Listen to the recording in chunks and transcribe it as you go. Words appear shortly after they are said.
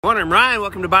Morning, I'm Ryan.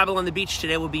 Welcome to Bible on the Beach.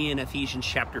 Today we'll be in Ephesians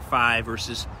chapter 5,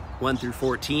 verses 1 through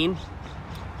 14.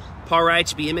 Paul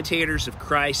writes, "Be imitators of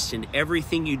Christ in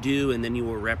everything you do, and then you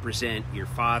will represent your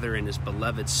Father and his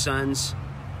beloved sons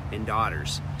and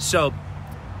daughters." So,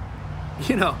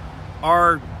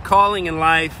 our calling in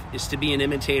life is to be an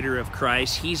imitator of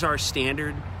Christ. He's our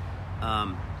standard.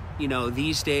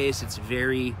 These days it's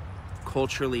very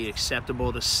culturally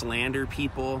acceptable to slander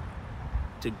people,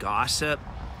 to gossip.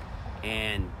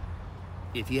 And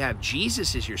if you have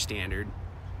Jesus as your standard,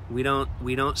 we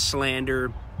don't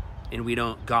slander and we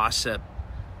don't gossip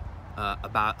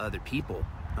about other people.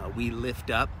 We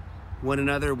lift up one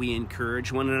another. We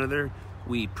encourage one another.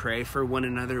 We pray for one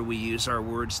another. We use our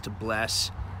words to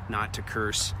bless, not to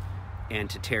curse and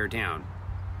to tear down.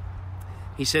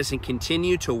 He says, "And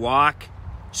continue to walk,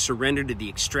 surrender to the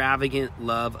extravagant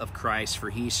love of Christ, for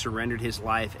he surrendered his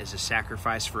life as a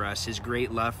sacrifice for us. His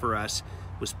great love for us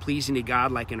was pleasing to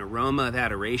God like an aroma of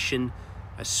adoration,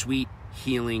 a sweet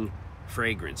healing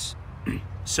fragrance."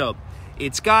 So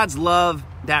it's God's love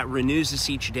that renews us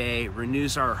each day,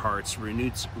 renews our hearts,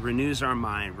 renews our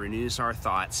mind, renews our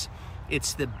thoughts.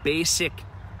 It's the basic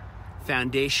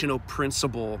foundational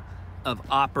principle of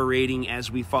operating as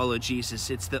we follow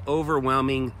Jesus. It's the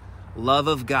overwhelming love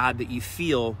of God that you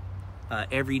feel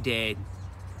every day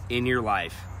in your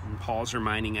life. And Paul's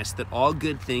reminding us that all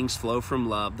good things flow from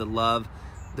love,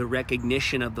 the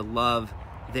recognition of the love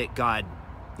that God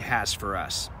has for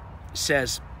us. It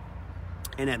says,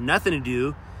 "And have nothing to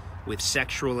do with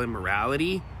sexual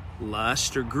immorality,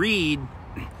 lust, or greed,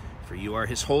 for you are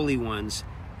his holy ones,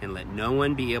 and let no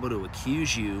one be able to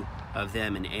accuse you of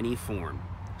them in any form."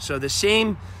 So the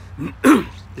same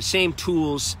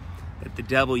tools that the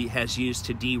devil has used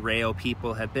to derail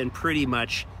people have been pretty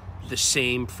much the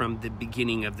same from the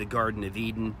beginning of the Garden of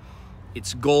Eden.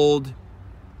 It's gold,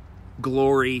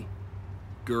 glory,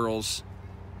 girls,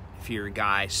 if you're a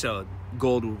guy. So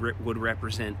gold would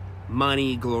represent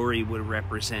money, glory would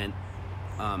represent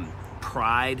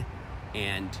pride,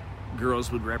 and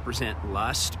girls would represent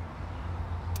lust.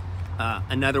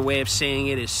 Another way of saying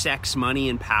it is sex, money,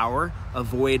 and power.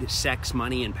 Avoid sex,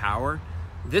 money, and power.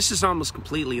 This is almost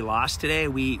completely lost today.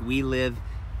 We live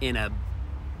in a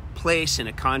place, in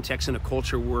a context, in a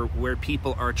culture where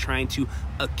people are trying to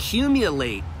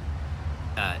accumulate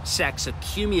sex,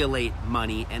 accumulate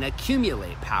money, and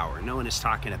accumulate power. No one is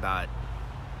talking about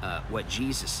what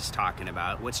Jesus is talking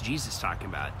about. What's Jesus talking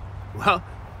about? Well,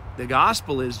 the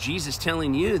gospel is Jesus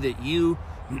telling you that you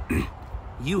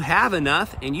have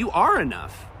enough and you are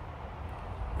enough.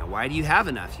 Now, why do you have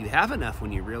enough? You have enough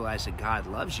when you realize that God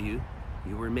loves you.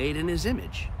 You were made in his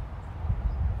image.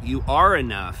 You are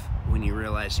enough when you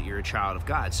realize that you're a child of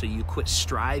God. So you quit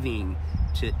striving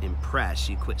to impress.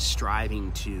 You quit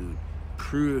striving to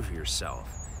prove yourself.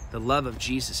 The love of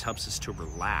Jesus helps us to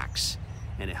relax,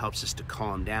 and it helps us to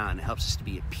calm down. It helps us to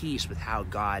be at peace with how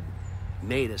God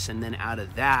made us. And then out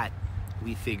of that,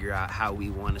 we figure out how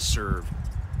we want to serve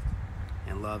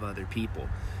and love other people.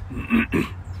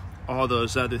 All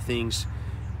those other things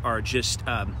are just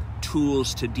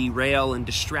tools to derail and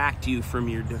distract you from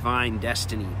your divine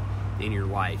destiny in your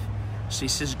life. So he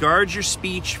says, "Guard your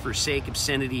speech, forsake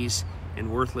obscenities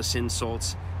and worthless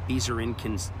insults. These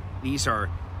are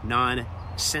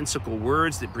nonsensical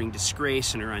words that bring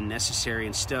disgrace and are unnecessary.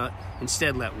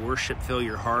 Instead, let worship fill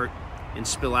your heart and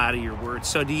spill out of your words."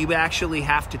 So do you actually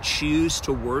have to choose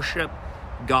to worship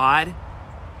God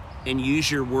and use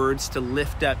your words to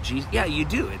lift up Jesus? Yeah, you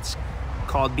do. It's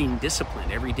called being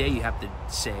disciplined. Every day you have to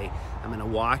say, I'm going to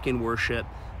walk in worship.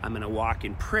 I'm going to walk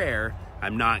in prayer.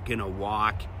 I'm not going to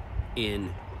walk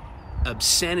in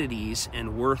obscenities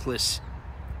and worthless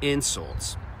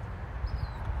insults.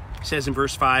 It says in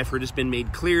verse 5, "For it has been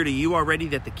made clear to you already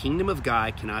that the kingdom of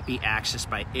God cannot be accessed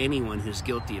by anyone who is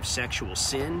guilty of sexual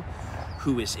sin,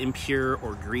 who is impure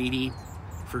or greedy.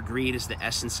 For greed is the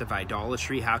essence of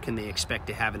idolatry. How can they expect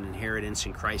to have an inheritance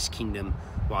in Christ's kingdom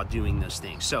while doing those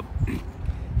things?" So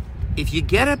if you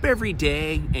get up every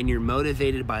day and you're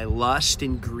motivated by lust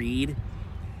and greed,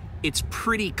 it's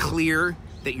pretty clear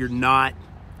that you're not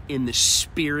in the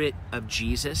spirit of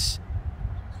Jesus,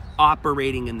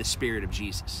 operating in the spirit of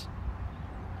Jesus.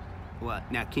 Well,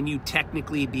 now, can you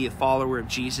technically be a follower of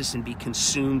Jesus and be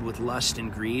consumed with lust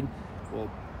and greed? Well,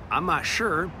 I'm not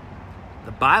sure.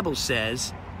 The Bible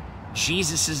says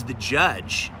Jesus is the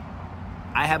judge.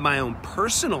 I have my own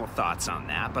personal thoughts on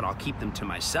that, but I'll keep them to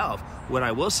myself. What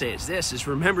I will say is this, is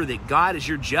remember that God is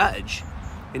your judge.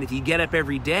 And if you get up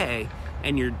every day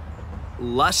and you're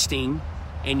lusting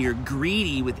and you're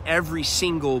greedy with every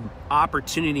single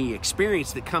opportunity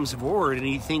experience that comes forward and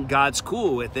you think God's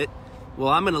cool with it, well,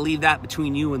 I'm going to leave that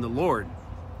between you and the Lord.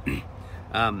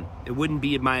 It wouldn't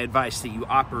be my advice that you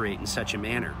operate in such a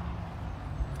manner.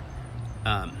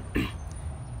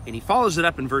 And he follows it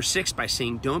up in verse 6 by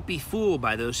saying, don't be fooled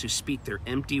by those who speak their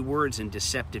empty words and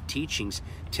deceptive teachings,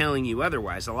 telling you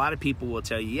otherwise. A lot of people will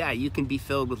tell you, yeah, you can be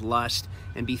filled with lust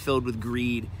and be filled with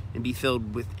greed and be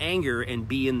filled with anger and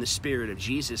be in the spirit of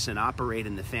Jesus and operate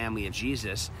in the family of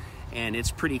Jesus. And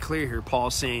it's pretty clear here,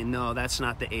 Paul's saying, no, that's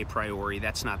not the a priori,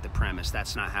 that's not the premise,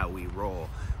 that's not how we roll.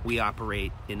 We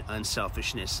operate in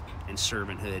unselfishness and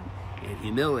servanthood and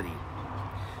humility.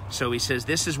 So he says,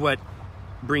 this is what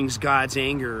brings God's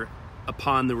anger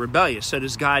upon the rebellious. So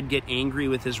does God get angry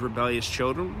with his rebellious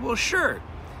children? Well, sure.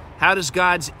 How does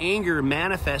God's anger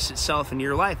manifest itself in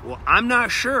your life? Well, I'm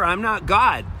not sure. I'm not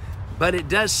God. But it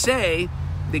does say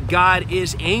that God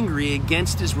is angry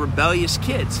against his rebellious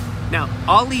kids. Now,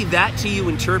 I'll leave that to you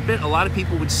interpret. A lot of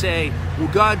people would say,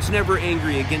 well, God's never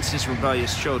angry against his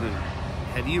rebellious children.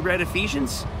 Have you read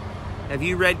Ephesians? Have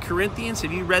you read Corinthians?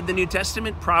 Have you read the New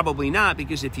Testament? Probably not,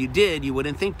 because if you did, you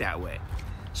wouldn't think that way.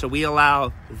 So we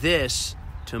allow this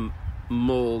to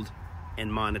mold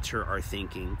and monitor our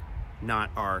thinking, not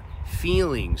our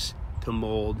feelings to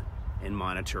mold and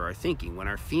monitor our thinking. When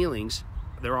our feelings,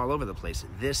 they're all over the place.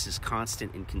 This is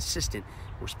constant and consistent.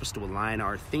 We're supposed to align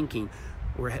our thinking.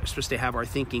 We're supposed to have our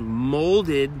thinking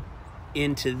molded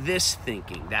into this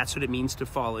thinking. That's what it means to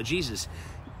follow Jesus.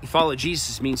 You follow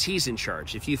Jesus means he's in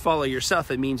charge. If you follow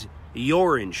yourself, it means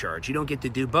you're in charge. You don't get to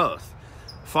do both.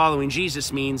 Following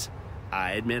Jesus means,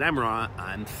 I admit I'm wrong,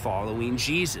 I'm following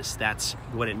Jesus. That's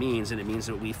what it means, and it means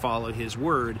that we follow his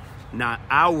word, not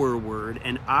our word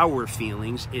and our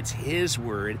feelings. It's his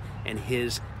word and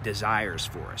his desires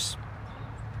for us.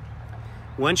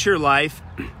 Once your life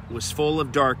was full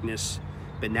of darkness,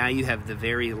 but now you have the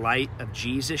very light of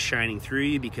Jesus shining through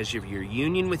you because of your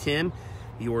union with him.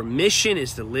 Your mission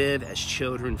is to live as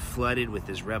children flooded with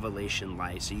his revelation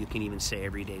light. So you can even say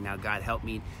every day, now God, help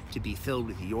me to be filled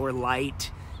with your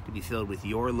light, to be filled with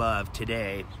your love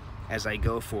today as I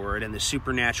go forward. And the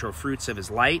supernatural fruits of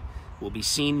his light will be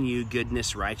seen in you,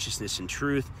 goodness, righteousness, and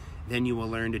truth. Then you will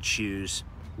learn to choose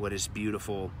what is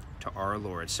beautiful to our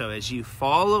Lord. So as you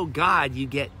follow God, you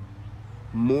get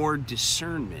more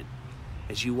discernment.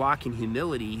 As you walk in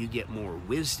humility, you get more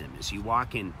wisdom. As you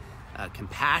walk in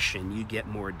compassion, you get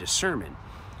more discernment.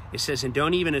 It says, and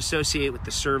don't even associate with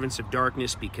the servants of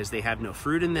darkness because they have no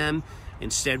fruit in them.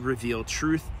 Instead, reveal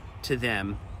truth to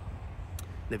them.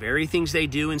 The very things they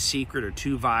do in secret are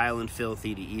too vile and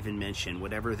filthy to even mention.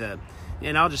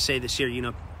 And I'll just say this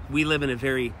here, we live in a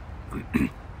very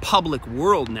public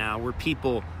world now where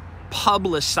people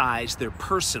publicize their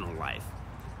personal life.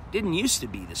 It didn't used to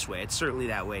be this way. It's certainly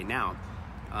that way now.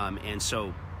 And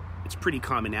so it's pretty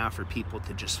common now for people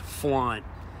to just flaunt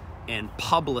and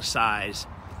publicize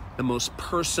the most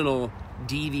personal,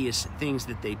 devious things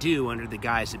that they do under the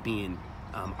guise of being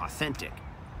authentic.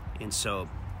 And so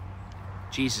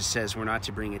Jesus says we're not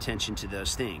to bring attention to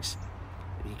those things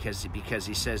because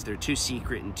he says they're too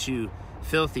secret and too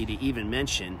filthy to even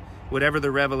mention. Whatever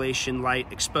the revelation light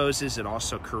exposes, it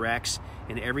also corrects,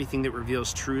 and everything that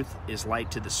reveals truth is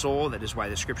light to the soul. That is why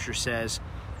the scripture says,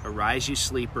 arise, you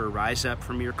sleeper, rise up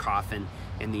from your coffin,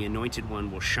 and the anointed one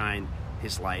will shine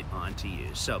his light onto you.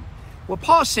 So what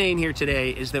Paul's saying here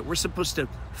today is that we're supposed to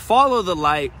follow the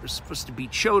light. We're supposed to be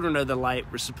children of the light.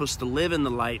 We're supposed to live in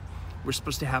the light. We're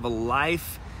supposed to have a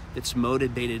life that's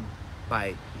motivated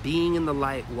by being in the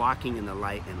light, walking in the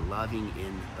light, and loving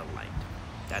in the light.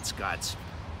 That's God's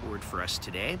word for us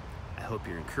today. I hope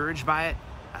you're encouraged by it.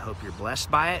 I hope you're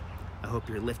blessed by it. I hope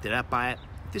you're lifted up by it.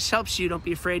 If this helps you, don't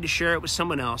be afraid to share it with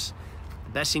someone else.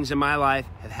 The best things in my life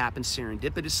have happened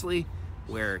serendipitously,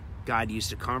 where God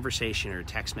used a conversation or a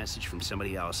text message from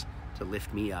somebody else to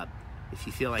lift me up. If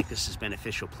you feel like this is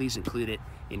beneficial, please include it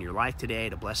in your life today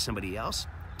to bless somebody else.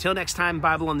 Till next time,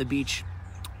 Bible on the Beach,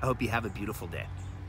 I hope you have a beautiful day.